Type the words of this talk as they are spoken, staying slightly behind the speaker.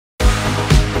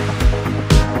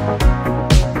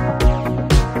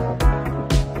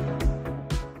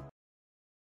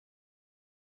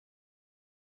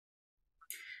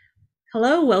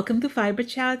Hello, welcome to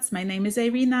Fiberchats. My name is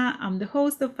Irina. I'm the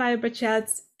host of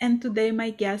Fiberchats, and today my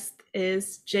guest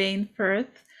is Jane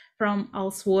Firth from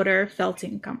Ullswater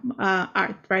Felting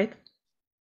Art, right?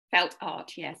 Felt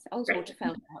art, yes. Right. Ullswater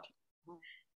felt art.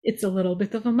 It's a little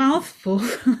bit of a mouthful.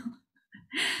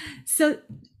 So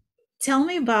tell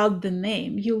me about the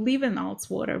name. You live in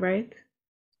Ullswater, right?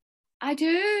 I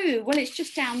do. Well, it's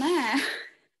just down there.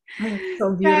 Oh, it's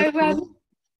so So beautiful.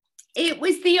 it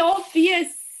was the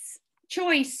obvious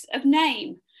choice of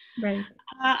name. Right.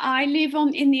 I live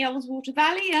on in the Ullswater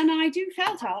Valley, and I do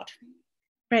felt art.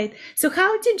 Right. So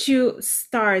how did you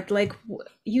start? Like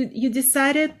you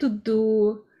decided to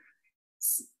do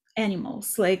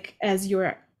animals like as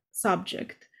your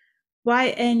subject. Why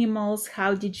animals?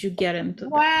 How did you get into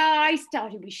Well, that? I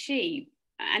started with sheep,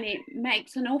 and it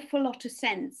makes an awful lot of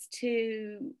sense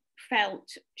to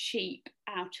felt sheep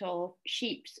out of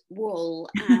sheep's wool,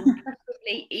 and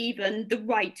preferably even the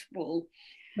right wool.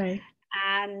 Right.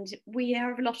 And we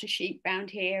have a lot of sheep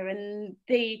around here, and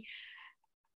the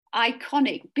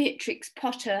iconic Beatrix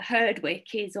Potter Herdwick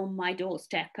is on my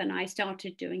doorstep, and I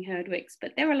started doing Herdwicks,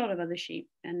 but there are a lot of other sheep,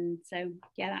 and so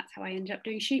yeah, that's how I ended up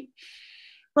doing sheep.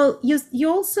 Well, you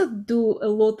also do a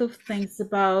lot of things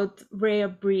about rare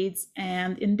breeds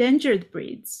and endangered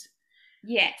breeds.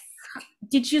 Yes.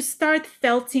 Did you start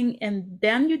felting and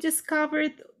then you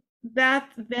discovered that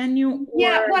venue, or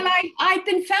Yeah, well, I'd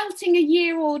been felting a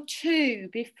year or two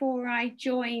before I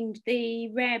joined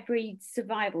the Rare Breeds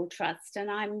Survival Trust, and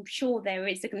I'm sure there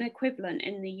is an equivalent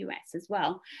in the US as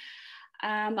well.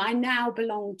 I now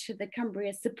belong to the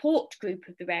Cumbria support group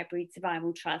of the Rare Breed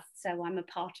Survival Trust, so I'm a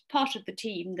part of the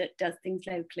team that does things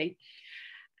locally.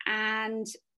 And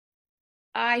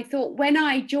I thought when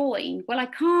I joined, well, I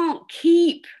can't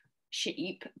keep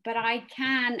sheep, but I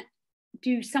can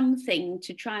do something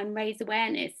to try and raise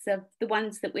awareness of the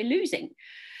ones that we're losing.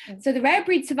 So the Rare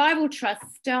Breed Survival Trust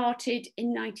started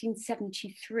in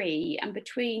 1973, and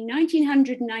between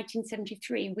 1900 and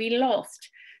 1973, we lost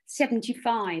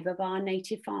 75 of our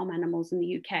native farm animals in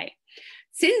the UK.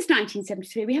 Since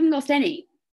 1973, we haven't lost any.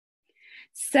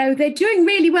 So they're doing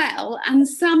really well, and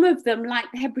some of them, like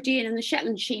the Hebridean and the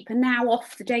Shetland sheep, are now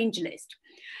off the danger list.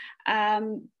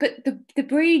 But the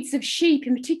breeds of sheep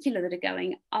in particular that are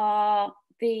going are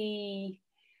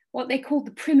what they call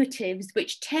the primitives,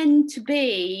 which tend to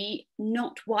be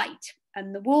not white.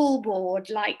 And the wool board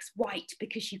likes white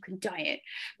because you can dye it.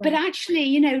 But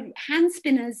actually, hand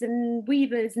spinners and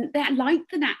weavers, and that like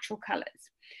the natural colours.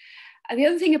 The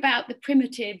other thing about the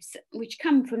primitives, which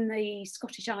come from the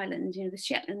Scottish Islands, the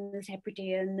Shetland, the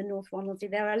Hebridean, the North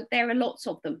Ronaldsay, there are lots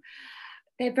of them.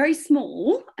 They're very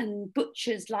small, and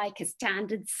butchers like a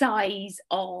standard size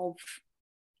of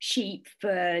sheep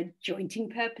for jointing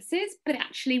purposes, but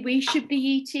actually we should be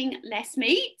eating less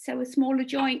meat, so a smaller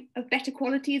joint of better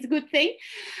quality is a good thing.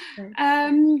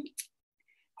 right.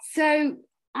 So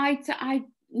I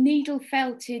needle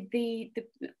felted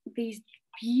these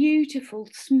beautiful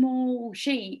small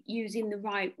sheep using the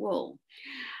right wool.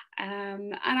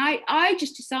 And I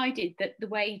just decided that the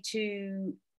way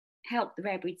to help the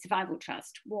Rare Breed Survival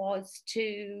Trust was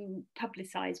to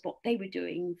publicise what they were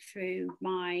doing through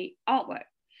my artwork.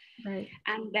 Right.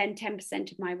 And then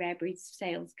 10% of my Rare Breeds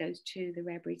sales goes to the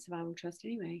Rare Breed Survival Trust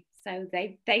anyway. So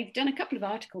they've done a couple of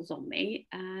articles on me,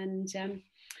 and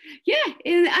yeah,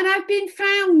 and I've been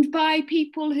found by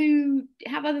people who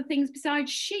have other things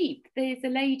besides sheep. There's a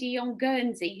lady on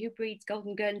Guernsey who breeds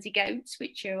golden Guernsey goats,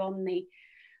 which are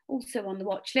also on the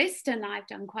watch list, and I've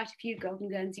done quite a few golden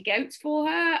Guernsey goats for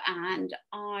her, and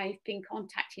I've been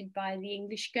contacted by the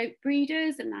English goat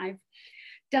breeders, and I've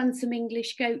done some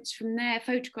English goats from their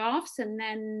photographs, and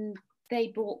then they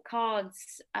bought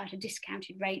cards at a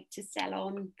discounted rate to sell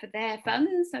on for their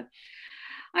funds. So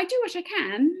I do what I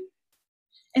can.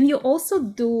 And you also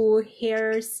do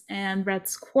hares and red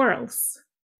squirrels.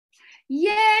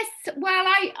 Yes, well,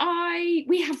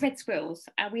 we have red squirrels.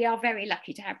 We are very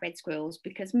lucky to have red squirrels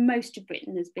because most of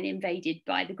Britain has been invaded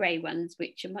by the grey ones,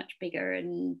 which are much bigger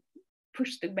and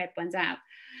push the red ones out.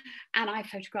 And I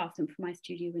photographed them from my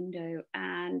studio window.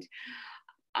 And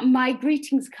my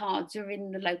greetings cards are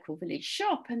in the local village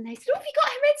shop, and they said, "Oh, have you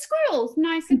got red squirrels?" And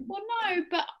I said, "Well, no,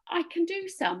 but I can do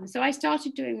some." So I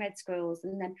started doing red squirrels,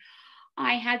 and then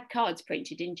I had cards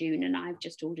printed in June, and I've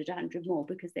just ordered 100 more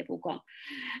because they've all gone.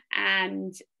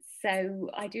 And so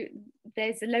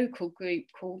there's a local group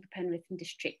called the Penrith and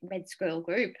District Red Squirrel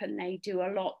Group, and they do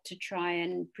a lot to try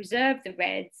and preserve the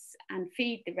reds and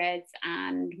feed the reds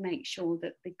and make sure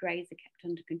that the greys are kept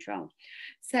under control.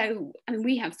 So, I mean,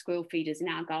 we have squirrel feeders in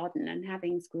our garden, and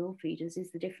having squirrel feeders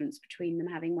is the difference between them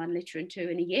having 1 litter and 2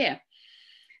 in a year.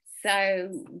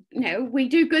 So, we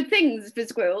do good things for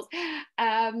squirrels.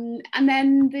 And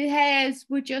then the hares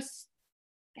were just,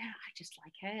 I just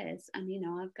like hares. And,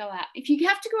 I'll go out. If you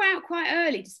have to go out quite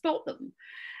early to spot them.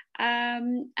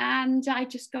 And I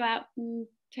just go out and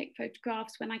take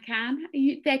photographs when I can.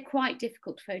 They're quite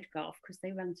difficult to photograph because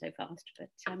they run so fast, but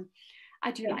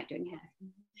I do like doing hair.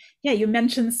 Yeah, you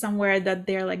mentioned somewhere that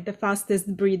they're like the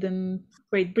fastest breed in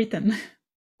Great Britain.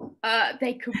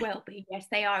 They could well be. Yes,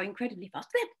 they are incredibly fast.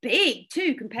 They're big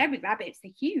too, compared with rabbits.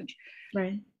 They're huge.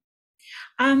 Right.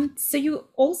 So you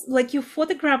also like you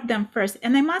photographed them first,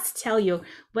 and I must tell you,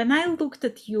 when I looked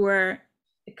at your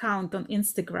account on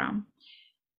Instagram,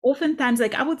 oftentimes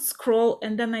like I would scroll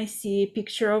and then I see a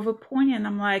picture of a pony and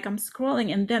I'm like, I'm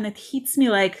scrolling, and then it hits me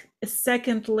like a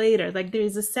second later. Like there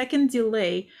is a second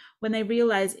delay when I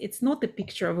realize it's not a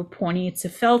picture of a pony, it's a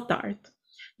felt art.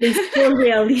 They're so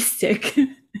realistic.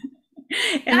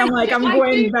 And I'm like, I'm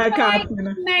going back up.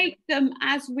 Make them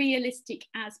as realistic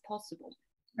as possible.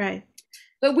 Right.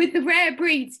 But with the rare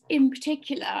breeds in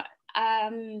particular,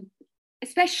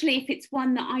 especially if it's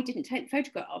one that I didn't take the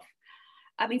photograph,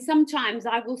 I mean, sometimes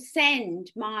I will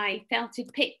send my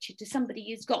felted picture to somebody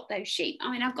who's got those sheep.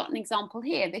 I mean, I've got an example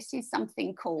here. This is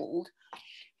something called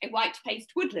a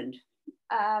white-faced woodland,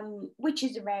 which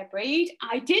is a rare breed.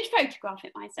 I did photograph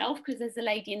it myself because there's a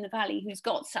lady in the valley who's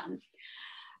got some.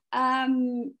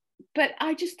 But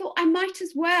I just thought I might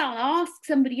as well ask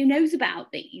somebody who knows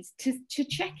about these to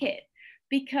check it,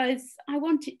 because I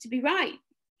want it to be right.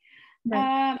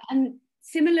 And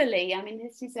similarly, I mean,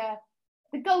 this is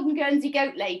the Golden Guernsey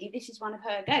goat lady. This is one of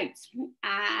her goats,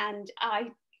 and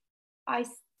I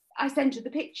sent her the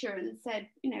picture and said,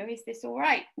 is this all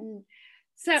right? And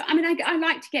so, I mean, I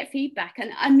like to get feedback,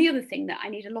 and the other thing that I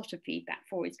need a lot of feedback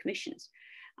for is commissions.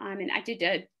 I mean, I did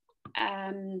a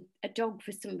dog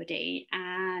for somebody,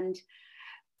 and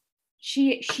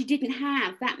she didn't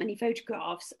have that many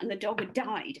photographs, and the dog had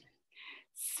died.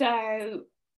 So,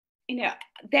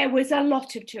 there was a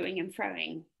lot of toing and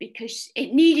froing because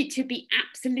it needed to be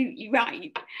absolutely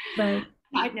right. Right.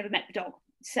 I'd never met the dog,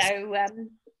 so we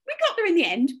got there in the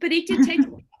end, but it did take a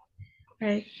while.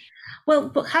 Right. Well,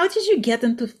 but how did you get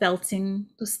into felting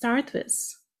to start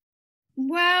with?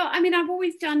 Well, I mean, I've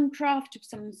always done craft of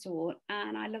some sort,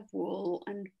 and I love wool.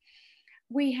 And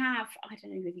we have, I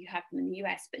don't know if you have them in the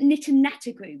US, but knit and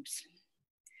natter groups.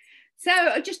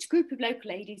 So just a group of local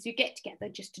ladies who get together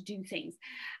just to do things.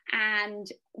 And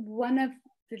one of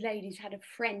the ladies had a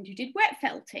friend who did wet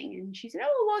felting, and she said,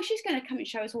 oh, well, she's going to come and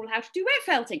show us all how to do wet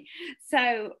felting.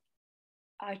 So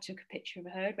I took a picture of a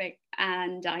Herdwick,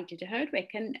 and I did a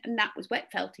Herdwick, and that was wet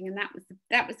felting, and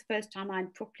that was the first time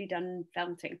I'd properly done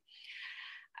felting.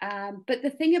 But the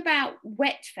thing about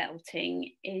wet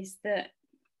felting is that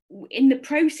in the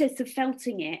process of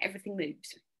felting it, everything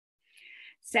moves.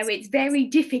 So it's very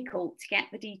difficult to get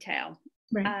the detail.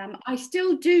 Right. I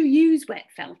still do use wet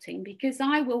felting because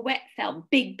I will wet felt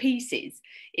big pieces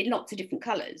in lots of different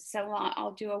colours. So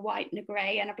I'll do a white and a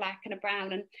grey and a black and a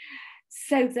brown, and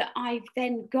so that I've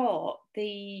then got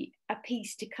a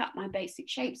piece to cut my basic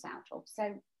shapes out of.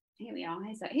 So here we are,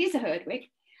 here's a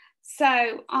Herdwick.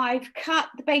 So I've cut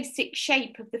the basic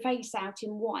shape of the face out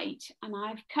in white, and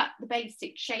I've cut the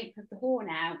basic shape of the horn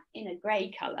out in a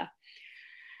grey colour.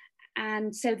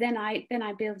 And so then I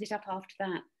build it up after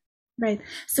that. Right.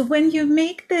 So when you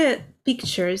make the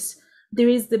pictures, there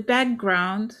is the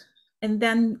background, and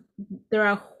then there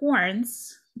are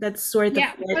horns that sort of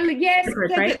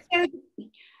right? So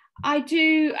I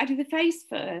do the face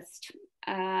first,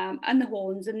 and the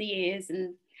horns and the ears,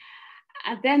 and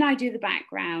then I do the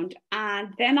background,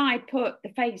 and then I put the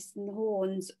face and the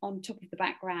horns on top of the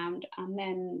background, and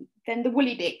then the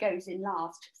woolly bit goes in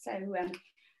last.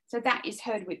 So that is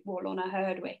Herdwick wool on a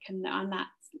Herdwick, and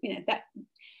that's that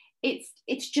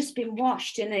it's just been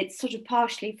washed, and it's sort of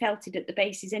partially felted at the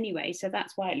bases anyway. So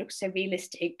that's why it looks so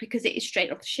realistic, because it is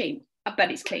straight off the sheep,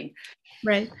 but it's clean.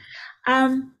 Right.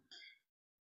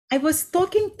 I was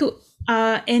talking to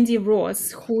Andy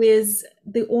Ross, who is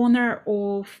the owner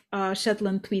of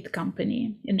Shetland Tweed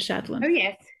Company in Shetland. Oh,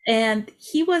 yes. And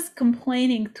he was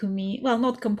complaining to me, well,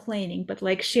 not complaining, but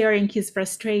like sharing his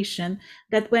frustration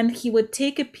that when he would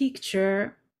take a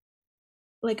picture,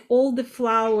 like all the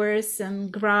flowers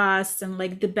and grass and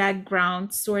like the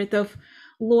background sort of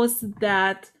lost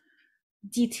that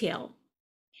detail.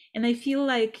 And I feel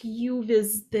like you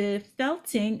with the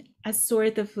felting as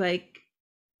sort of like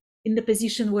in the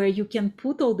position where you can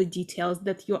put all the details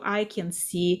that your eye can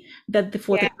see that the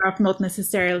photograph not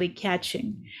necessarily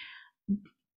catching.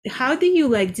 How do you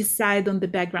like decide on the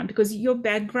background? Because your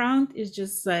background is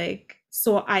just like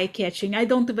so eye-catching. I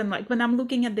don't even like, when I'm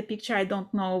looking at the picture, I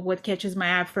don't know what catches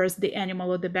my eye first, the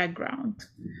animal or the background.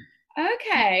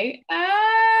 Okay.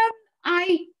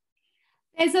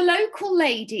 There's a local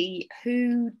lady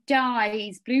who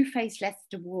dyes blue-faced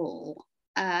Leicester wool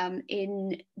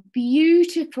in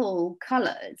beautiful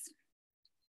colours.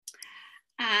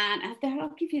 And I'll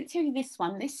tell you this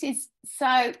one. This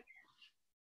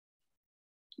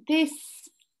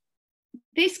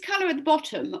colour at the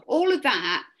bottom, all of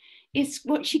that is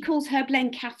what she calls her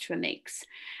Blencathra mix.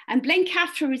 And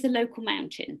Blencathra is a local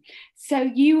mountain. So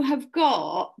you have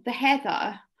got the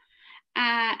heather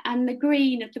and the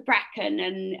green of the bracken,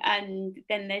 and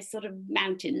then there's sort of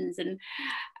mountains, and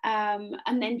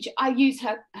then I use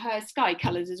her sky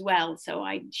colours as well. So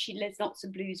there's lots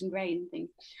of blues and grey and things.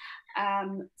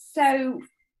 So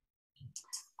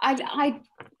I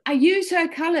use her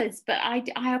colours, but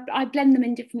I blend them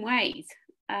in different ways.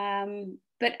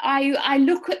 But I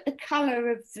look at the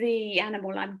colour of the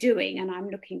animal I'm doing, and I'm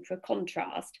looking for a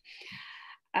contrast.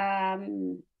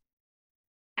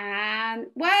 And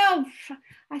well,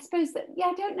 I suppose that,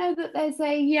 I don't know that there's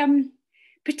a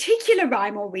particular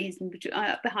rhyme or reason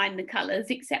behind the colours,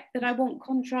 except that I want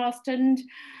contrast, and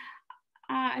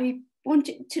I want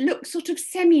it to look sort of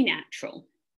semi-natural.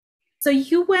 So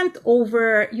you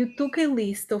took a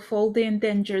list of all the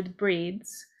endangered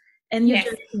breeds, and you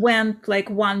just went like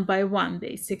one by one,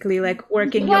 basically, like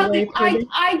working your way through.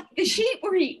 The sheep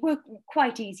were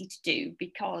quite easy to do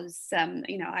because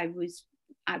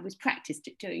I was practiced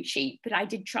at doing sheep, but I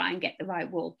did try and get the right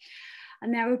wool.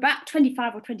 And there were about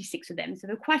 25 or 26 of them, so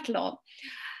there were quite a lot.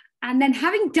 And then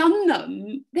having done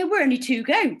them, there were only 2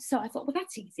 goats. So I thought, well,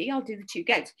 that's easy, I'll do the 2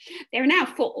 goats. There are now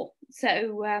 4.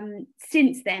 So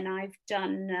since then, I've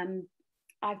done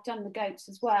the goats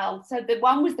as well. So the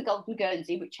one was the Golden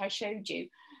Guernsey, which I showed you.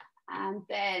 And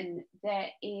then there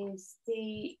is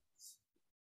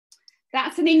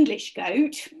that's an English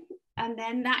goat. And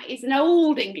then that is an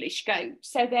old English goat.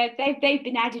 So they've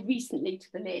been added recently to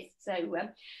the list. So,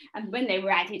 and when they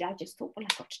were added, I just thought, well,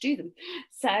 I've got to do them.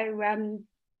 So,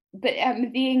 but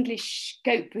the English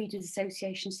Goat Breeders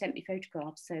Association sent me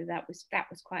photographs. So that was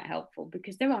quite helpful,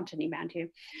 because there aren't any around here.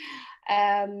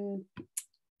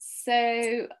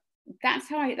 So that's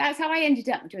how I ended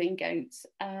up doing goats.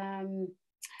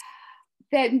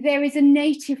 There is a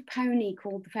native pony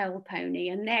called the fell pony,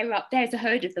 and there's a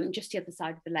herd of them just the other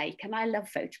side of the lake, and I love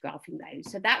photographing those.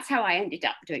 So that's how I ended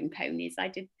up doing ponies. I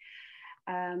did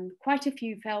quite a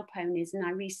few fell ponies, and I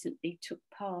recently took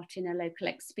part in a local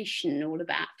exhibition all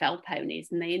about fell ponies,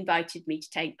 and they invited me to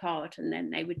take part, and then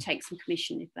they would take some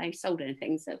commission if they sold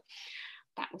anything. So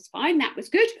that was fine, that was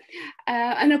good.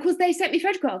 And of course they sent me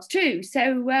photographs too,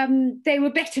 so they were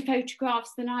better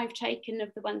photographs than I've taken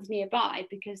of the ones nearby,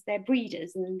 because they're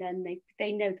breeders, and then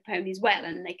they know the ponies well,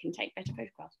 and they can take better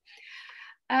photographs.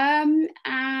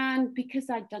 And because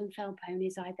I'd done fell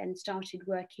ponies, I then started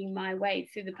working my way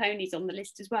through the ponies on the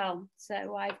list as well.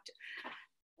 So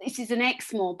this is an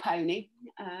Exmoor pony,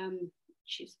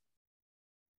 which is,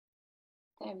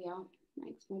 there we are.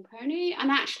 Exmoor pony,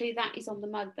 and actually that is on the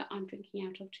mug that I'm drinking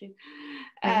out of too.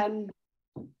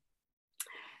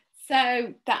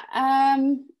 So that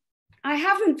I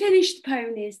haven't finished the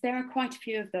ponies. There are quite a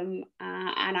few of them,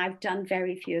 and I've done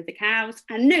very few of the cows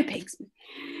and no pigs.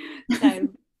 So,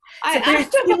 I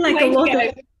still have like a lot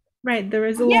of, right. There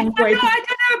is a long way. I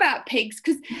don't know about pigs,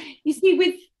 because you see,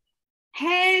 with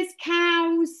hares,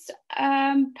 cows,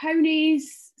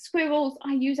 ponies, squirrels,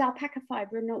 I use alpaca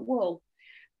fibre and not wool,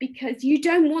 because you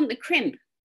don't want the crimp.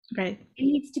 Right. It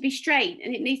needs to be straight,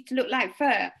 and it needs to look like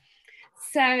fur.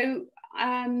 So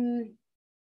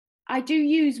I do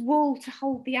use wool to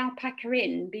hold the alpaca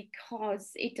in,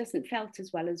 because it doesn't felt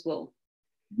as well as wool.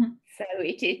 Mm-hmm. So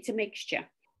it's a mixture.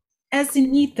 As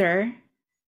an eater,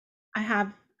 I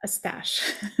have a stash.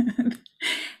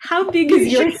 How big is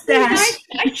your stash?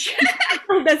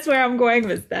 That's where I'm going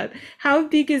with that. How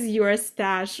big is your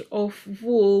stash of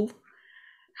wool?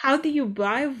 How do you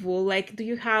buy wool? Like, do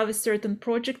you have a certain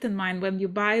project in mind when you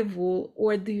buy wool,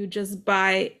 or do you just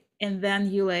buy and then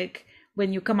you, like,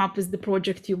 when you come up with the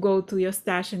project, you go to your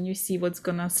stash and you see what's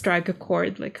gonna strike a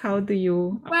chord? Like, how do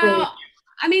you approach? Well,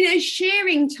 I mean, at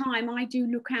shearing time, I do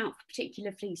look out for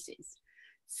particular fleeces.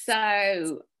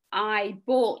 So I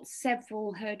bought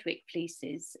several Herdwick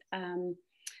fleeces,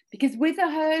 because with a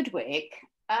Herdwick,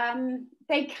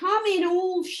 they come in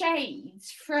all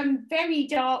shades, from very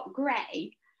dark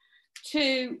grey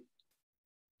to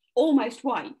almost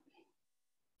white.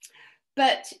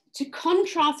 But to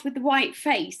contrast with the white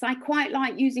face, I quite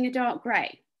like using a dark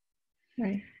grey.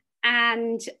 Right.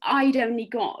 And I'd only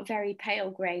got a very pale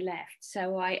grey left,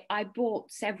 so I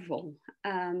bought several.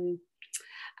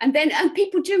 And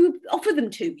people do offer them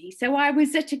to me. So I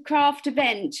was at a craft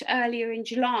event earlier in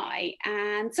July,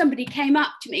 and somebody came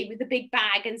up to me with a big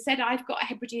bag and said, I've got a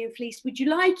Hebridean fleece, would you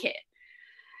like it?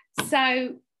 So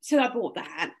I bought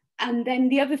that. And then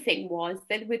the other thing was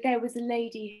that there was a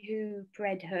lady who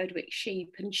bred Herdwick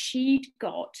sheep, and she'd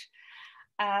got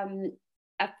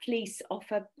a fleece off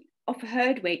a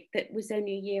Herdwick that was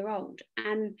only a year old.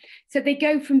 And so they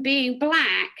go from being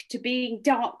black to being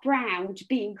dark brown to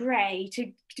being grey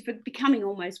to becoming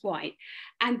almost white.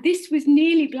 And this was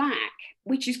nearly black,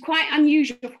 which is quite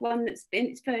unusual for one that's been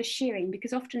its first shearing,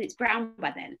 because often it's brown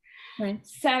by then. Right.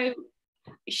 So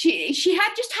she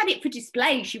had just had it for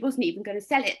display. She wasn't even going to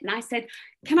sell it. And I said,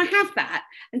 can I have that?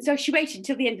 And so she waited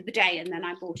until the end of the day, and then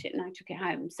I bought it and I took it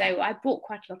home. So I bought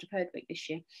quite a lot of Herdwick this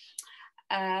year.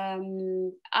 I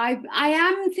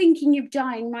am thinking of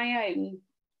dyeing my own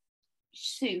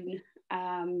soon,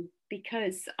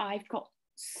 because I've got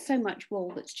so much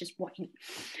wool that's just white,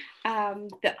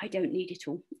 that I don't need it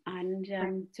all. And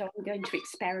so I'm going to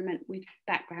experiment with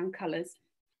background colours.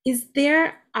 Is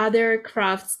there other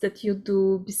crafts that you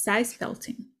do besides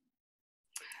felting?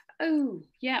 Oh,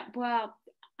 yeah, well,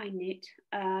 I knit,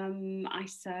 I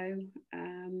sew.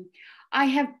 I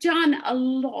have done a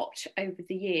lot over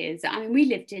the years. I mean, we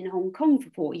lived in Hong Kong for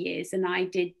 4 years, and I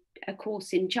did a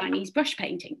course in Chinese brush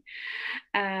painting.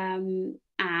 And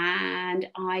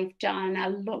I've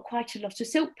done quite a lot of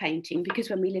silk painting, because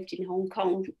when we lived in Hong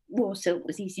Kong, raw silk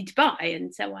was easy to buy,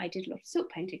 and so I did a lot of silk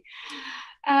painting.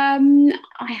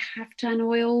 I have done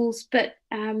oils, but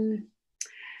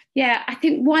yeah, I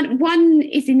think one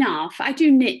is enough. I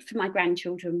do knit for my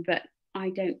grandchildren, but I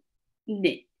don't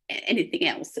knit anything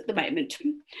else at the moment.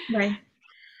 Right.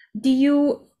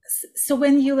 So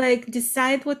when you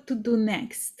decide what to do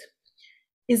next,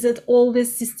 is it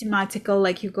always systematical?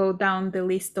 Like you go down the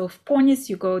list of ponies,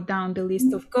 you go down the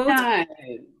list of goats?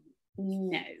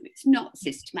 No, it's not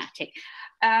systematic.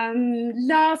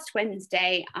 Last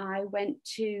Wednesday, I went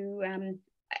to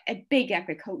a big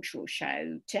agricultural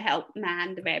show to help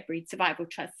man the Rare Breed Survival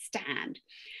Trust stand.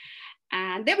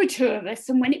 And there were 2 of us,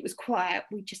 and when it was quiet,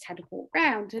 we just had a walk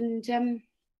round. And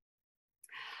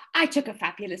I took a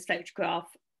fabulous photograph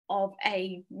of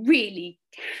a really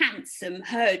handsome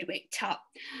Herdwick tup,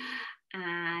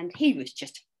 and he was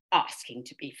just asking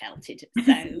to be felted.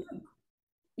 So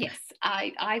yes,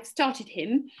 I've started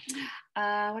him.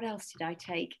 What else did I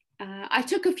take? I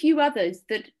took a few others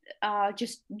that are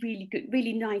just really good,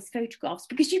 really nice photographs,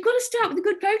 because you've got to start with a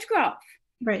good photograph.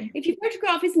 Right. If your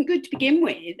photograph isn't good to begin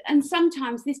with, and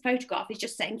sometimes this photograph is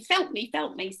just saying, felt me.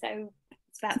 So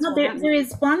that's what happened. There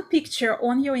is one picture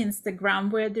on your Instagram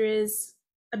where there is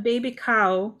a baby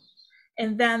cow,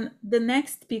 and then the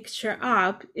next picture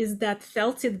up is that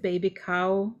felted baby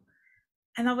cow.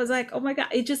 And I was like, oh my God,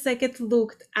 it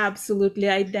looked absolutely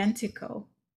identical.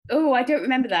 Oh, I don't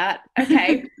remember that.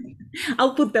 Okay.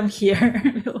 I'll put them here.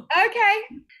 Okay.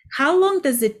 How long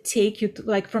does it take you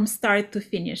to, from start to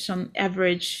finish on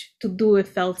average, to do a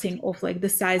felting of the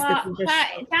size that you just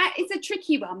showed? That is a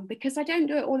tricky one, because I don't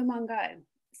do it all in one go.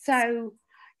 So,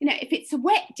 if it's a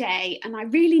wet day and I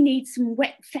really need some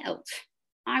wet felt,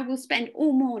 I will spend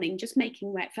all morning just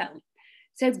making wet felt.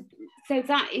 So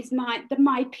that is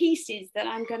my pieces that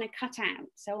I'm going to cut out.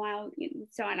 So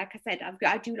like I said,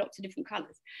 I do lots of different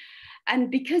colours,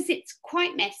 and because it's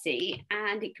quite messy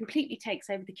and it completely takes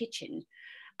over the kitchen,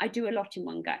 I do a lot in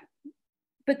one go.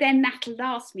 But then that'll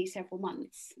last me several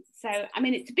months. So I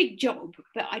mean, it's a big job,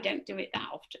 but I don't do it that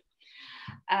often.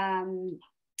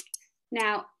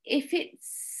 Now, if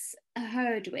it's a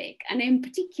Herdwick, and in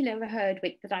particular a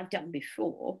Herdwick that I've done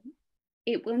before,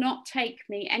 it will not take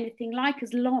me anything like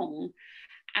as long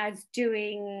as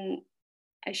doing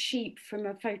a sheep from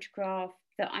a photograph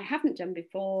that I haven't done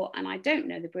before and I don't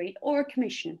know the breed, or a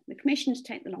commission. The commissions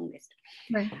take the longest.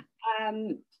 Right.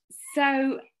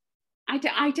 So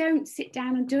I don't sit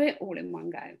down and do it all in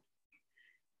one go.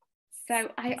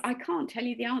 So I can't tell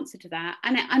you the answer to that.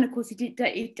 And of course,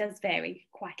 it does vary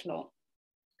quite a lot.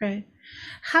 Right.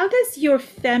 How does your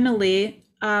family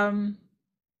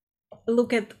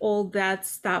look at all that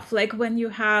stuff? Like when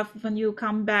you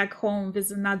come back home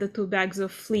with another 2 bags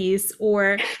of fleece,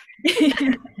 or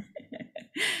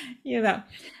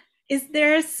is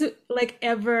there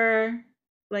ever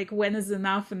when is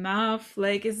enough?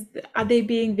 Are they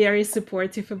being very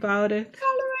supportive about it?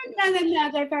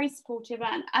 No, they're very supportive,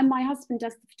 and my husband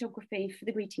does the photography for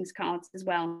the greetings cards as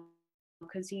well,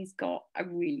 because he's got a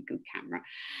really good camera,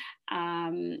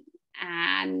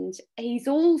 and he's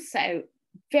also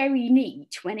very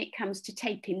neat when it comes to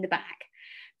taping the back.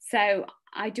 So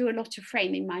I do a lot of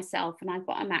framing myself, and I've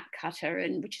got a mat cutter,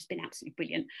 which has been absolutely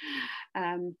brilliant.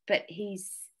 But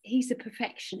he's he's a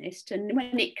perfectionist, and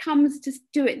when it comes to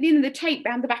do it, you know, the tape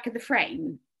round the back of the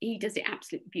frame, he does it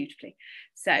absolutely beautifully.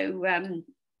 So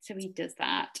so he does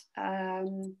that. Yeah,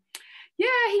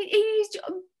 he's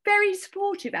very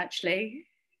supportive, actually.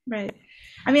 Right.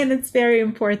 I mean, it's very He's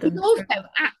important. also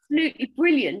absolutely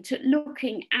brilliant at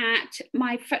looking at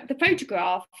the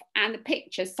photograph and the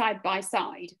picture side by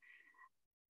side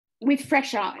with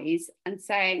fresh eyes and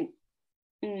saying,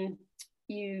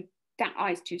 that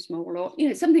eye's too small, or, you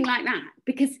know, something like that,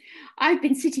 because I've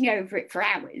been sitting over it for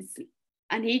hours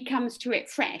and he comes to it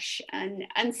fresh and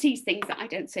sees things that I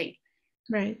don't see.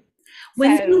 Right.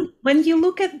 So When you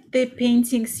look at the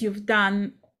paintings you've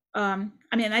done, I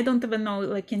mean, I don't even know,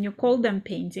 like, can you call them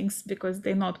paintings, because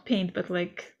they're not paint, but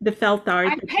like the felt art.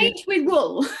 I paint with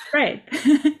wool. Right.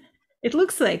 It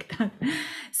looks like that.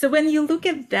 So when you look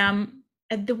at them,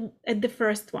 at the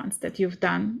first ones that you've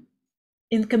done,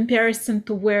 in comparison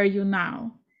to where you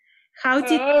now, how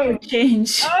did you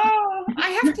change? Oh,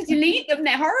 I have to delete them.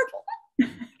 They're horrible.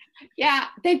 Yeah,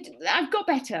 I've got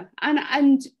better,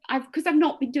 and because I've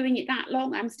not been doing it that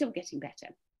long, I'm still getting better.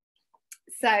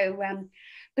 So,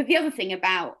 but the other thing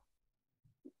about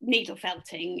needle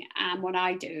felting and what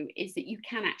I do is that you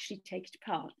can actually take it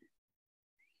apart.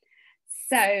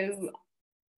 So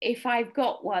if I've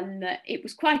got one that it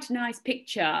was quite a nice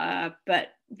picture, but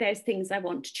there's things I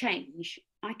want to change,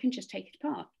 I can just take it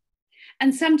apart.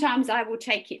 And sometimes I will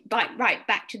take it right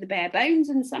back to the bare bones,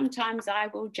 and sometimes I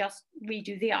will just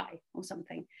redo the eye or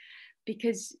something,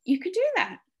 because you could do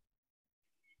that.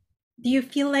 Do you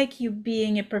feel like you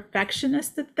being a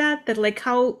perfectionist at that? That like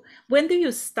when do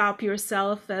you stop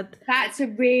yourself at? That's a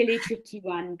really tricky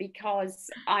one,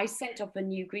 because I sent off a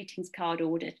new greetings card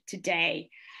order today,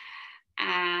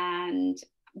 and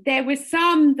there were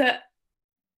some that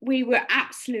we were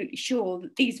absolutely sure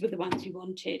that these were the ones we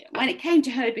wanted. When it came to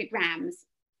Herdwick Rams,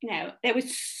 you know, there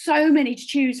was so many to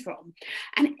choose from,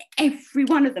 and every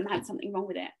one of them had something wrong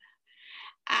with it.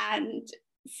 And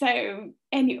so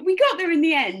anyway, we got there in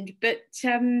the end, but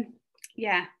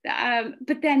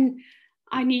but then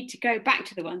I need to go back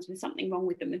to the ones with something wrong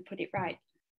with them and put it right.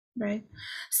 Right.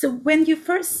 So when you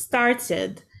first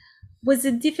started, was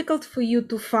it difficult for you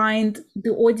to find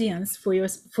the audience for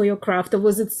your craft, or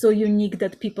was it so unique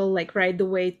that people like right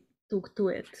away took to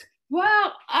it?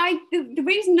 Well, the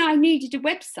reason I needed a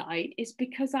website is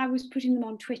because I was putting them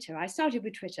on Twitter. I started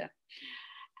with Twitter,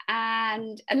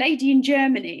 and a lady in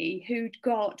Germany who'd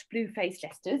got blue-faced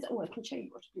Leicesters. Oh, I can show you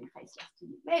what a blue-faced Leicester.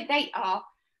 They are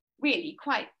really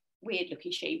quite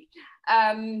weird-looking sheep.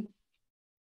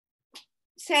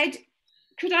 Said,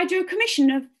 could I do a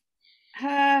commission of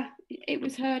her? It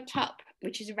was her tup,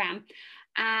 which is a ram,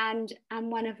 and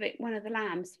one of the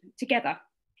lambs together.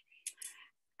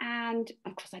 And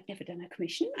of course, I'd never done a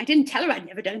commission. I didn't tell her I'd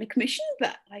never done a commission,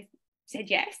 but I said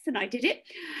yes, and I did it.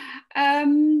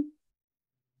 And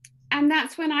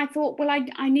that's when I thought, well,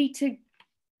 I need to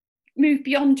move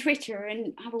beyond Twitter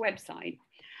and have a website.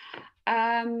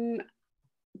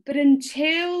 But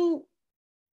until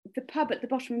the pub at the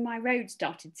bottom of my road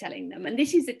started selling them, and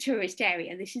this is a tourist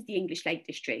area, this is the English Lake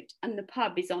District, and the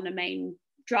pub is on a main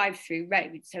drive-through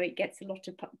road, so it gets a lot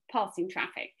of passing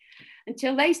traffic.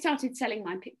 Until they started selling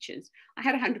my pictures, I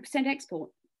had 100% export,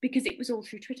 because it was all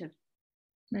through Twitter.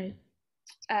 Right.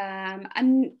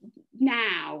 And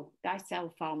now I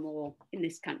sell far more in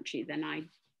this country than I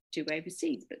do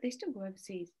overseas, but they still go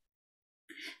overseas.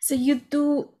 So you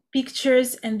do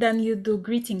pictures and then you do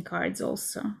greeting cards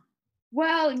also?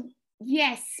 Well,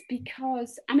 yes,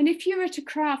 because I mean, if you're at a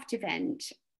craft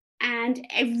event and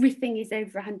everything is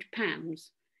over £100,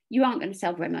 you aren't going to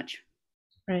sell very much.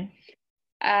 Right.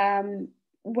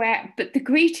 But the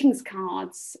greetings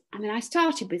cards, I mean, I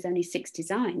started with only 6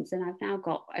 designs and I've now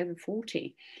got over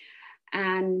 40.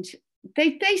 And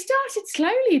they started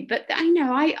slowly, but I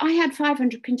know I had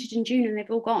 500 printed in June and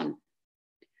they've all gone.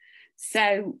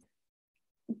 So,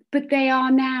 but they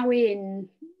are now in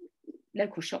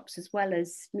local shops as well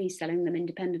as me selling them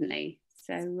independently.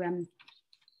 So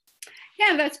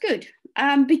yeah, that's good.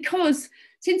 Because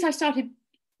since I started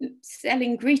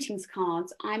selling greetings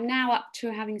cards, I'm now up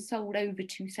to having sold over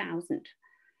 2,000.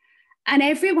 And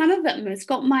every one of them has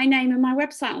got my name and my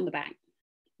website on the back.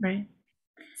 Right.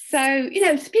 So, you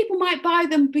know, people might buy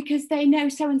them because they know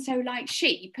so-and-so likes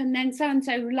sheep, and then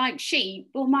so-and-so who likes sheep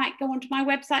might go onto my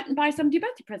website and buy somebody a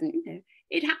birthday present. You know,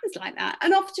 it happens like that.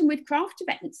 And often with craft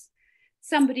events,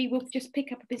 somebody will just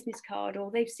pick up a business card,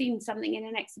 or they've seen something in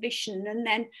an exhibition, and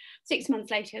then 6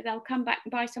 months later, they'll come back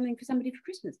and buy something for somebody for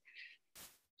Christmas.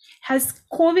 Has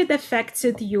COVID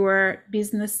affected your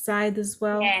business side as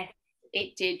well? Yes,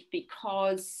 it did,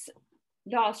 because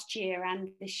last year and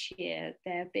this year,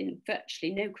 there have been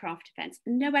virtually no craft events,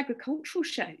 no agricultural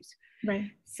shows.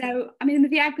 Right. So, I mean,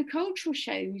 with the agricultural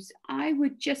shows, I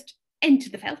would just enter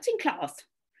the felting class,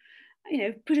 you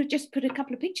know, just put a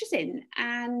couple of pictures in,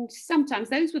 and sometimes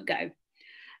those would go.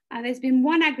 And there's been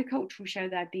one agricultural show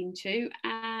that I've been to,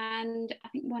 and I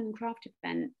think one craft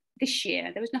event this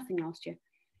year. There was nothing last year.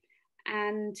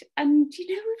 And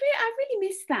you know, I really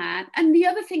miss that. And the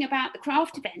other thing about the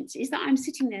craft events is that I'm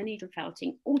sitting there needle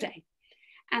felting all day.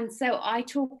 And so I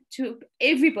talk to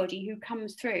everybody who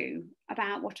comes through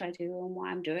about what I do and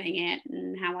why I'm doing it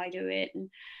and how I do it.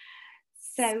 And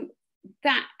so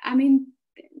that, I mean,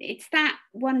 it's that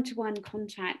one-to-one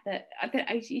contact that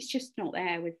it's just not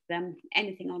there with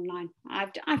anything online.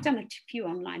 I've done a few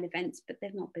online events, but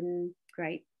they've not been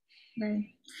great. Right.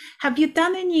 Have you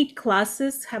done any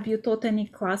classes? Have you taught any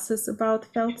classes about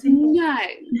felting? No.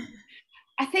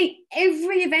 I think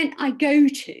every event I go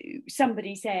to,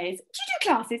 somebody says, do you do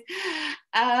classes?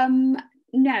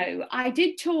 No, I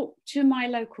did talk to my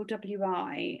local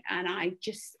WI, and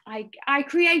I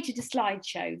created a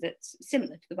slideshow that's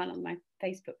similar to the one on my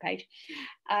Facebook page.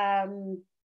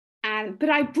 But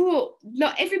I brought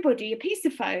everybody a piece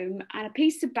of foam and a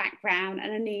piece of background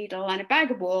and a needle and a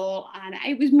bag of wool, and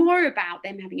it was more about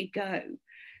them having a go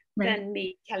than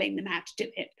me telling them how to do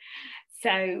it.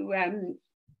 So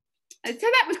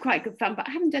that was quite good fun, but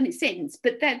I haven't done it since.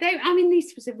 But I mean,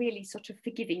 this was a really sort of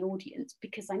forgiving audience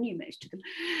because I knew most of them.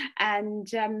 And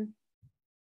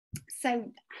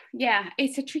so, yeah,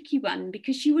 it's a tricky one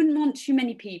because you wouldn't want too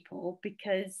many people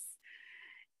because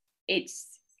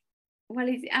it's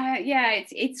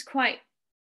quite,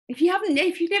 if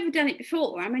you've never done it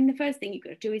before, I mean, the first thing you've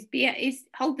got to do is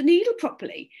hold the needle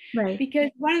properly, right? Because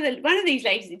one of these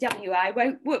ladies at WI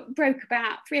broke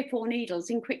about 3 or 4 needles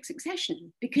in quick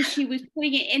succession because she was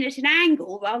putting it in at an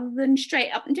angle rather than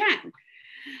straight up and down.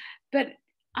 But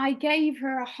I gave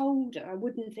her a holder, a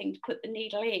wooden thing to put the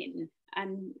needle in,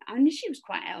 and I mean, she was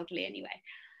quite elderly anyway,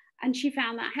 and she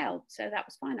found that helped, so that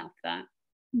was fine after that.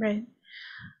 Right.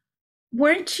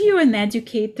 Weren't you an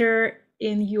educator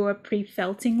in your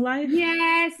pre-felting life?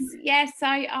 Yes,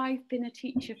 I've been a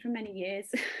teacher for many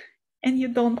years. And you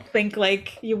don't think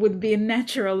like you would be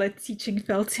natural at teaching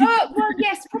felting? Oh, well,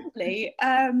 yes, probably.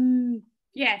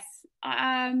 Yes.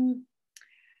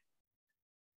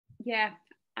 Yeah,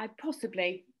 I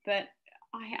possibly, but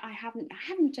I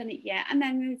haven't done it yet. And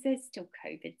then there's still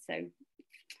COVID, so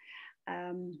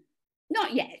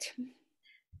not yet.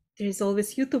 There's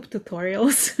always YouTube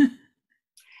tutorials.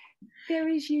 There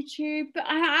is YouTube, but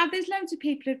there's loads of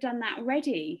people who've done that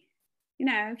already. You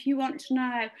know, if you want to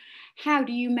know how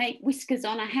do you make whiskers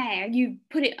on a hare, you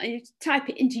type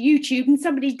it into YouTube and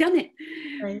somebody's done it.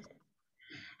 Right.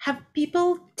 Have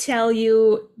people tell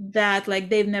you that like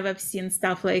they've never seen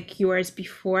stuff like yours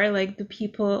before? Like the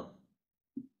people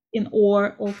in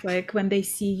awe of like when they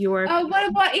see your... Oh,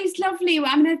 well, what is lovely,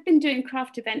 I mean, I've been doing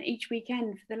craft event each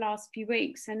weekend for the last few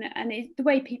weeks, and the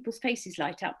way people's faces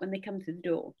light up when they come through the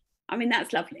door, I mean,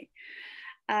 that's lovely.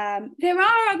 There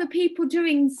are other people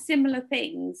doing similar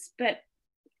things, but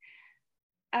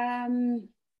I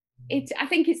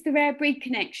think it's the rare breed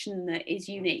connection that is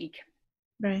unique.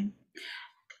 Right.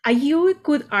 Are you a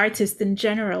good artist in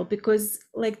general? Because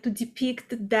like to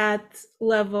depict that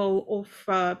level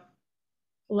of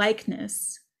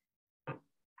likeness,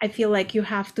 I feel like you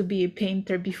have to be a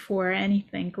painter before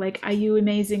anything. Like, are you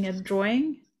amazing at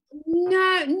drawing?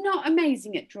 No, not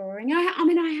amazing at drawing. I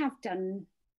mean, I have done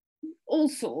all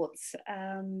sorts,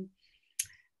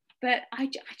 but I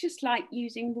just like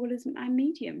using wool as my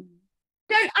medium.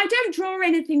 I don't draw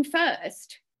anything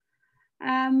first.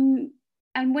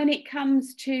 And when it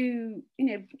comes to, you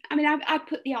know, I mean, I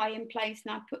put the eye in place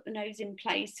and I put the nose in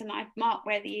place and I mark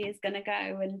where the ear's going to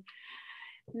go and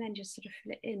then just sort of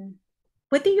fill it in.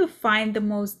 What do you find the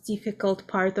most difficult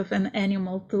part of an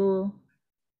animal to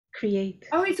create?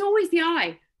 Oh, it's always the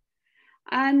eye.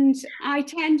 And I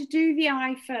tend to do the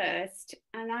eye first,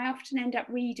 and I often end up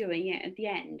redoing it at the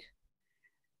end.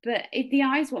 But the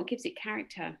eye is what gives it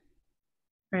character.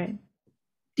 Right.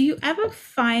 Do you ever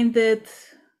find that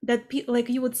like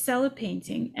you would sell a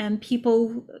painting and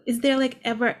people, is there like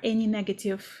ever any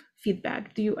negative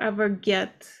feedback? Do you ever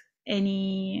get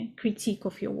any critique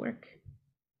of your work?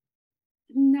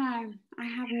 No, I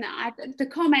haven't. The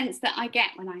comments that I get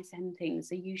when I send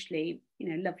things are usually, you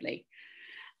know, lovely.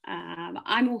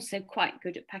 I'm also quite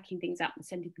good at packing things up and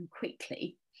sending them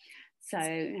quickly. So,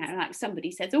 you know, like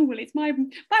somebody says, oh, well, it's my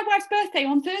wife's birthday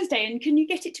on Thursday, and can you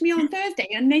get it to me on Thursday?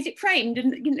 And is it framed?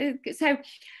 And, you know, so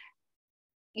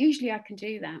usually I can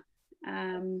do that.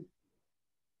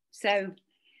 So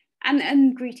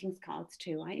And greetings cards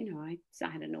too. I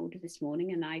had an order this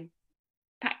morning and I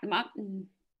packed them up and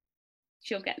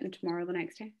she'll get them tomorrow or the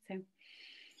next day. So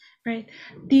right.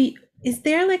 Is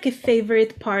there like a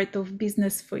favorite part of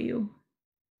business for you?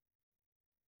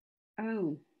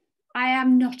 oh, I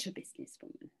am not a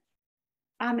businesswoman.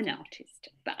 I'm an artist,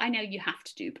 but I know you have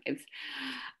to do both.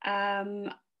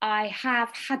 I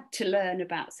have had to learn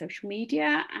about social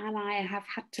media and I have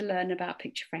had to learn about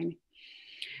picture framing,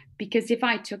 because if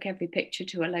I took every picture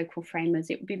to a local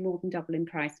framers, it would be more than double in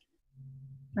price.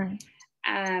 Right.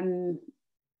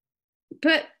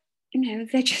 But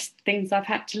they're just things I've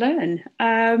had to learn.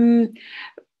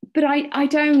 But I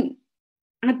don't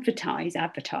advertise.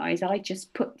 I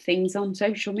just put things on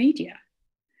social media,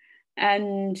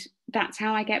 and that's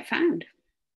how I get found.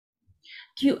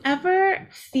 Do you ever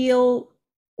feel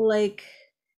like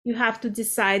you have to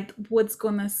decide what's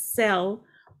gonna sell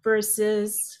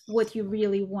versus what you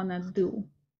really want to do?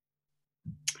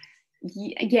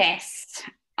 Yes,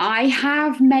 I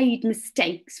have made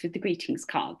mistakes with the greetings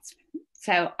cards.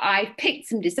 So I've picked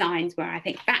some designs where I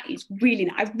think that is really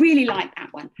nice. I really like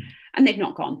that one, and they've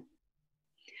not gone.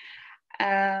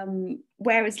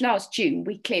 Whereas last June,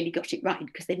 we clearly got it right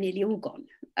because they've nearly all gone.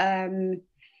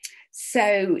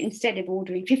 So instead of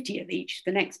ordering 50 of each,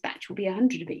 the next batch will be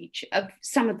 100 of each of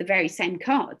some of the very same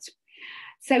cards.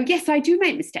 So yes, I do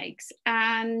make mistakes.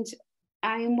 And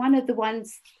I'm one of the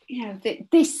ones, that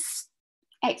this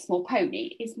Exmoor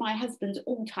pony is my husband's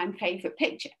all-time favourite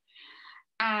picture.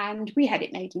 And we had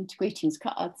it made into greetings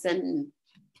cards, and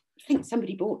I think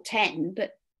somebody bought 10,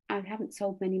 but I haven't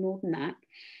sold many more than that.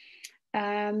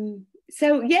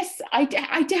 So yes, I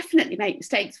definitely make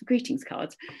mistakes with greetings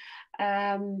cards.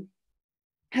 Herdwicks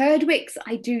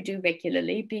I do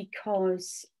regularly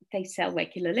because they sell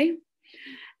regularly.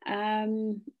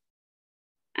 And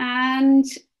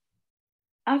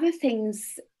other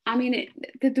things, I mean,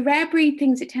 the rare breed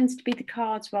things, it tends to be the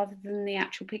cards rather than the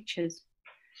actual pictures.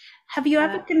 Have you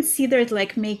ever considered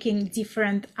like making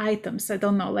different items? I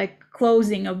don't know, like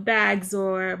clothing or bags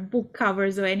or book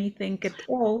covers or anything at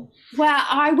all? Well,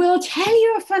 I will tell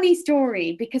you a funny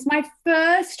story, because my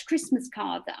first Christmas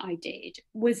card that I did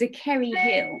was a Kerry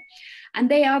Hill, and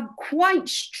they are quite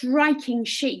striking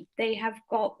sheep. They have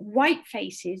got white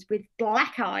faces with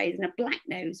black eyes and a black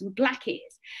nose and black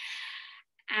ears.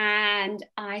 And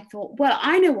I thought, well,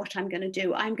 I know what I'm going to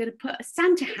do. I'm going to put a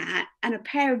Santa hat and a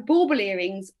pair of bauble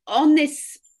earrings on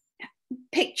this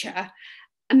picture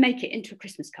and make it into a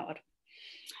Christmas card.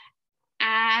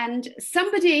 And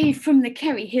somebody from the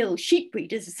Kerry Hill Sheep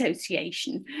Breeders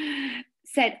Association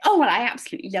said, oh, well, I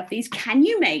absolutely love these. Can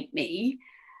you make me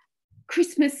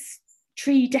Christmas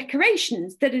tree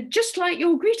decorations that are just like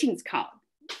your greetings card?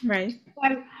 Right. So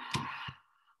I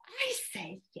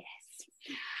said yes.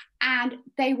 And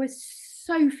they were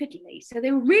so fiddly. So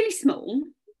they were really small.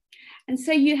 And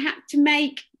so you had to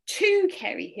make 2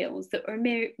 Kerry Hills that were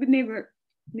mirror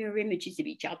images of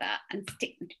each other and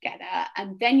stick them together.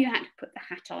 And then you had to put the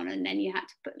hat on, and then you had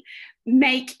to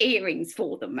make earrings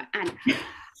for them. And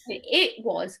it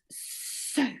was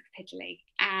so fiddly.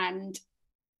 And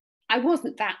I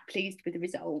wasn't that pleased with the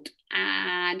result.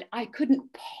 And I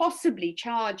couldn't possibly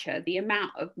charge her the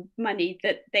amount of money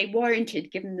that they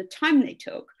warranted given the time they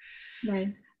took.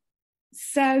 Right.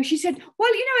 So she said,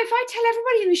 well, if I tell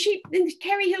everybody in the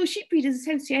Kerry Hill Sheep Breeders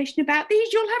Association about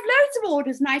these, you'll have loads of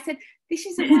orders. And I said, this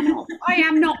is a one-off. I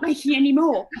am not making any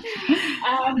more.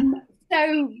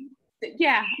 So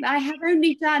yeah, I have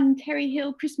only done Kerry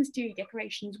Hill Christmas tree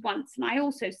decorations once. And I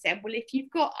also said, well, if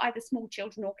you've got either small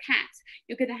children or cats,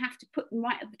 you're going to have to put them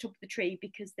right at the top of the tree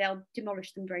because they'll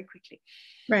demolish them very quickly.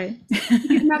 Right.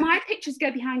 My pictures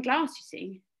go behind glass, you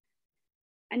see.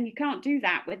 And you can't do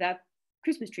that with a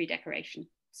Christmas tree decoration.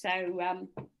 So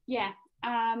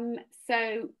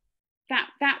so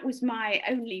that was my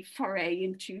only foray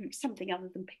into something other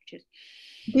than pictures.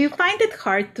 Do you find it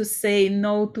hard to say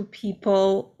no to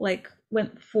people, like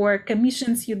when for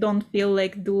commissions you don't feel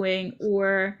like doing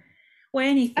or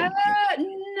anything?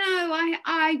 No,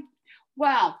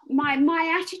 well,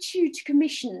 my attitude to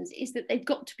commissions is that they've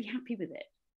got to be happy with it.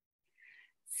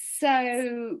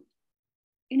 So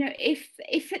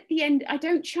if at the end I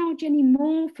don't charge any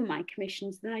more for my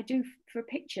commissions than I do for a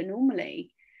picture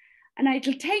normally, and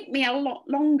it'll take me a lot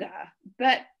longer,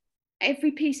 but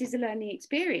every piece is a learning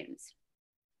experience.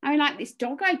 I mean, like this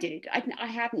dog I did, I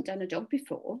hadn't done a dog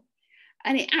before,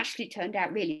 and it actually turned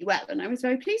out really well, and I was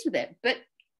very pleased with it. But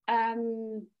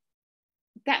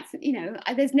that's,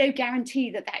 there's no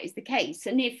guarantee that is the case.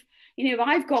 And if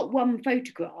I've got one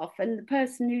photograph and the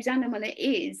person whose animal it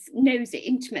is knows it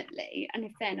intimately, and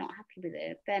if they're not happy with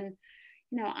it, then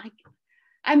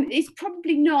It's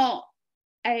probably not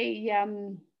a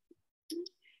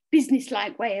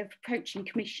business-like way of approaching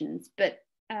commissions, but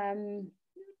I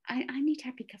need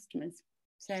happy customers.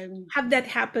 So have that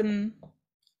happen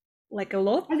like a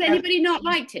lot? Has anybody not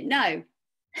liked it? No.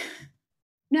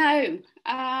 No.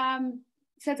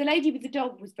 So the lady with the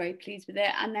dog was very pleased with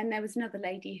it, and then there was another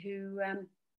lady who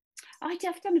I've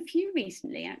done a few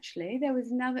recently, actually. There was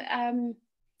another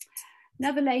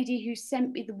lady who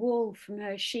sent me the wool from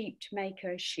her sheep to make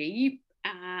her sheep,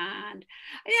 and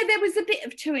there was a bit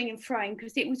of toing and froing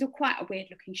because it was quite a weird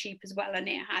looking sheep as well, and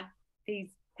it had these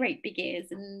great big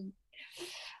ears, and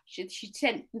she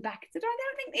sent them back and said, I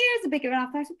don't think the ears are big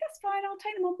enough. I said, that's fine, I'll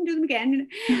take them off and do them again.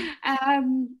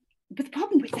 But the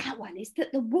problem with that one is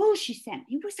that the wool she sent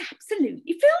me was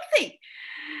absolutely filthy.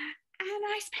 And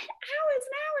I spent hours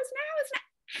and hours and hours and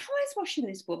hours washing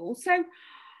this wool. So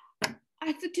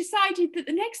I decided that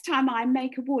the next time I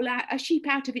make a sheep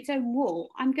out of its own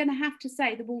wool, I'm going to have to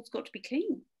say the wool's got to be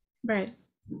clean. Right.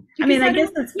 Because I mean, I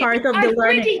guess that's part of the learning. I've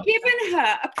already given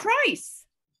her a price.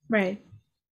 Right.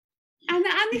 And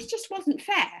this just wasn't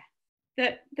fair,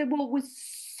 that the wool was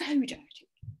so dirty.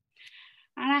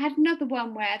 And I had another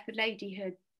one where the lady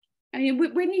had,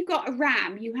 when you've got a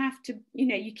ram, you have to,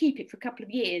 you keep it for a couple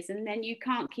of years and then you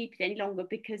can't keep it any longer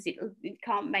because it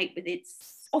can't mate with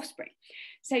its offspring.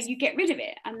 So you get rid of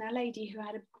it. And the lady who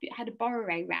had a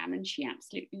Borroway ram, and she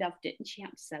absolutely loved it and she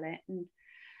had to sell it. And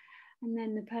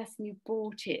then the person who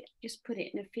bought it just put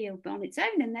it in a field on its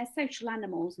own, and they're social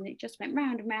animals, and it just went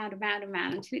round and round and round and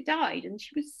round until it died. And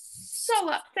she was so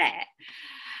upset.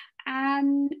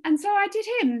 And so I did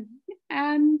him,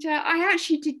 and I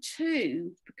actually did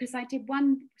two, because I did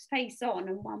one face on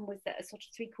and one was at a sort of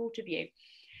 3/4 view.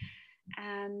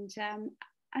 And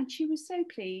she was so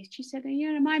pleased. She said,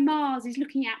 my Mars is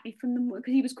looking at me from the,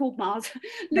 because he was called Mars,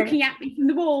 looking at me from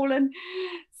the wall. And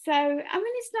so,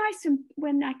 it's nice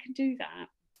when I can do that.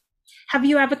 Have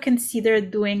you ever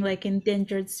considered doing like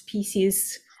endangered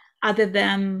species other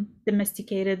than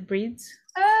domesticated breeds?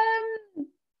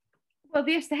 Well,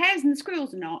 yes, the hares and the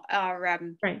squirrels are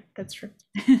right, that's true.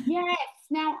 Yes.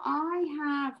 Now I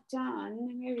have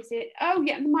done, where is it? Oh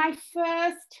yeah, my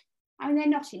first, they're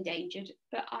not endangered,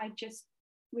 but I just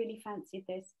really fancied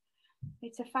this.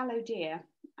 It's a fallow deer,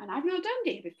 and I've not done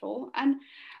deer before.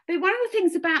 But one of the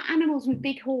things about animals with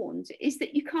big horns is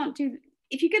that you can't do,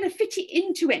 if you're going to fit it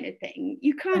into anything,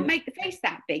 you can't make the face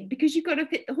that big because you've got to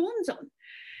fit the horns on.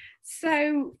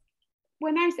 So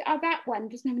when I said, that one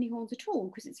doesn't have any horns at all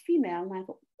because it's female, and I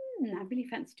thought, I really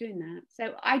fancy doing that.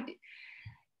 So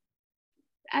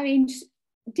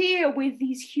deer with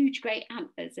these huge great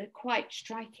antlers are quite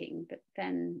striking, but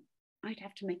then I'd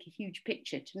have to make a huge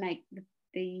picture to make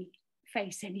the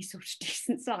face any sort of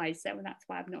decent size. So that's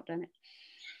why I've not done it.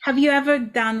 Have you ever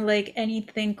done like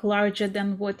anything larger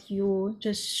than what you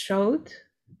just showed?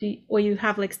 Or you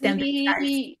have like standard size?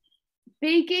 The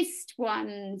biggest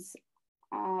ones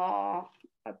are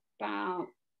about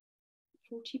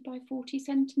 40 by 40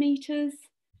 centimeters.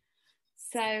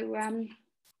 So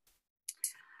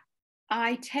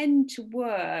I tend to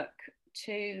work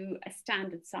to a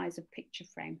standard size of picture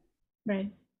frame.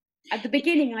 Right. At the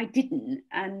beginning I didn't,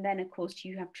 and then of course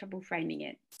you have trouble framing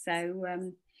it.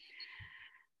 So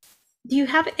do you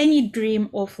have any dream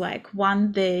of like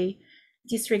one day,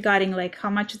 disregarding like how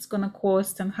much it's going to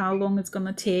cost and how long it's going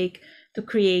to take to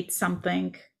create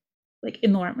something like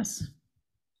enormous?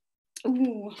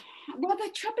 Ooh, well, the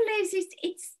trouble is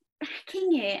it's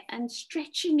backing it and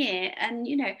stretching it, and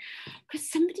because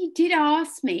somebody did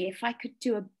ask me if I could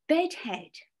do a bed head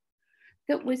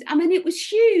that was, it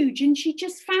was huge, and she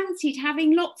just fancied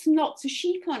having lots and lots of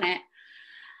sheep on it.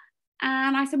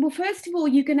 And I said, well, first of all,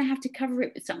 you're going to have to cover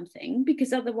it with something,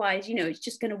 because otherwise, it's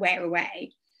just going to wear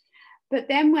away. But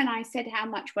then when I said how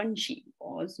much one sheep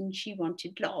was and she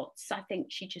wanted lots, I think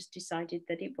she just decided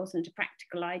that it wasn't a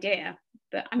practical idea.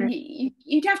 But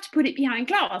you'd have to put it behind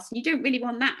glass, and you don't really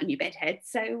want that on your bed head.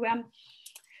 So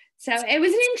it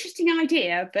was an interesting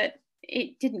idea, but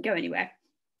it didn't go anywhere.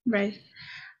 Right.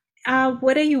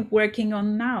 What are you working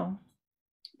on now?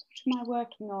 What am I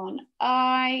working on?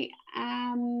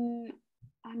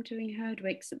 I'm doing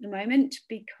Herdwicks at the moment,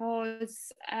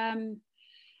 because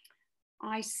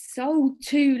I sold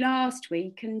 2 last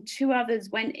week and 2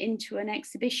 others went into an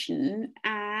exhibition,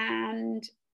 and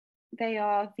they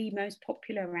are the most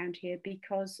popular around here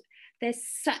because they're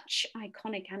such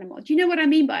iconic animals. Do you know what I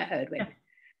mean by a Herdwick? Yeah.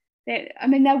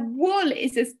 Their wool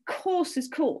is as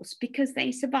coarse because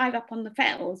they survive up on the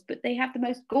fells, but they have the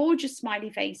most gorgeous smiley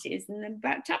faces, and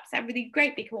the tups have really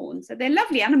great big horns. So they're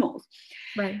lovely animals.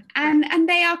 Right. And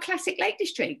they are classic Lake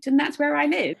District, and that's where I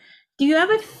live. Do you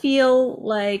ever feel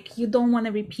like you don't want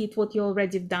to repeat what you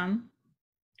already done?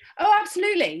 Oh,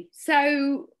 absolutely.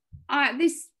 So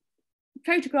this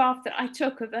photograph that I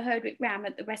took of a Herdwick ram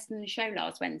at the Western Show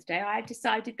last Wednesday, I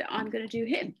decided that I'm going to do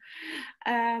him.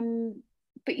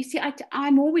 But you see,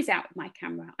 I'm always out with my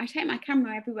camera. I take my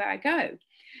camera everywhere I go.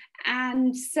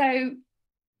 And so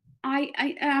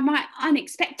I might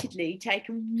unexpectedly take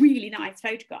a really nice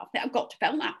photograph that I've got to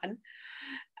film happen.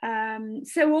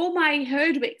 So all my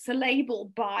Herdwicks are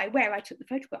labelled by where I took the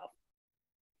photograph.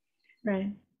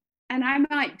 Right. And I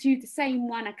might do the same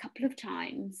one a couple of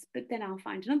times, but then I'll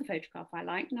find another photograph I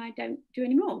like and I don't do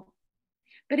any more.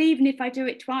 But even if I do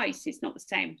it twice, it's not the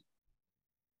same.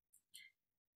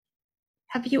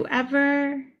 Have you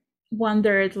ever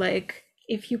wondered, like,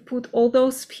 if you put all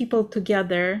those people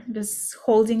together, just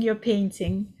holding your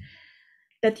painting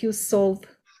that you sold,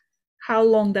 how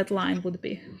long that line would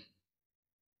be?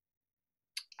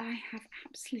 I have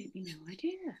absolutely no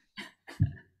idea.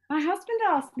 My husband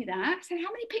asked me that. I said,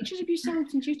 how many pictures have you sold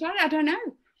since you started? I don't know.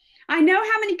 I know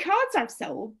how many cards I've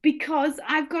sold because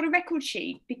I've got a record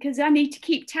sheet, because I need to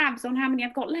keep tabs on how many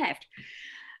I've got left.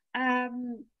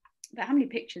 But how many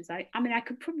pictures? I mean, I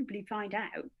could probably find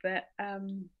out, but a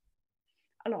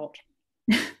lot.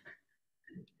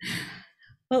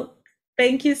 Well,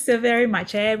 thank you so very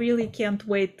much. I really can't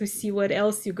wait to see what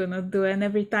else you're gonna do. And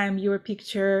every time your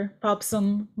picture pops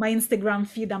on my Instagram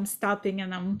feed, I'm stopping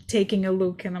and I'm taking a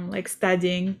look and I'm like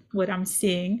studying what I'm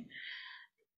seeing.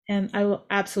 And I will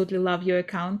absolutely love your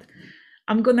account.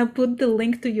 I'm gonna put the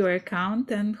link to your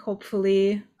account and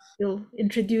hopefully it'll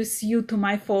introduce you to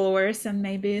my followers and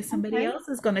maybe somebody Okay. else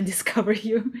is gonna discover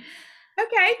you.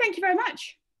 Okay, thank you very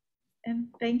much. And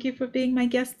thank you for being my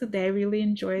guest today. I really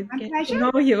enjoyed My getting to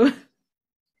pleasure. know you.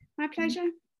 My pleasure.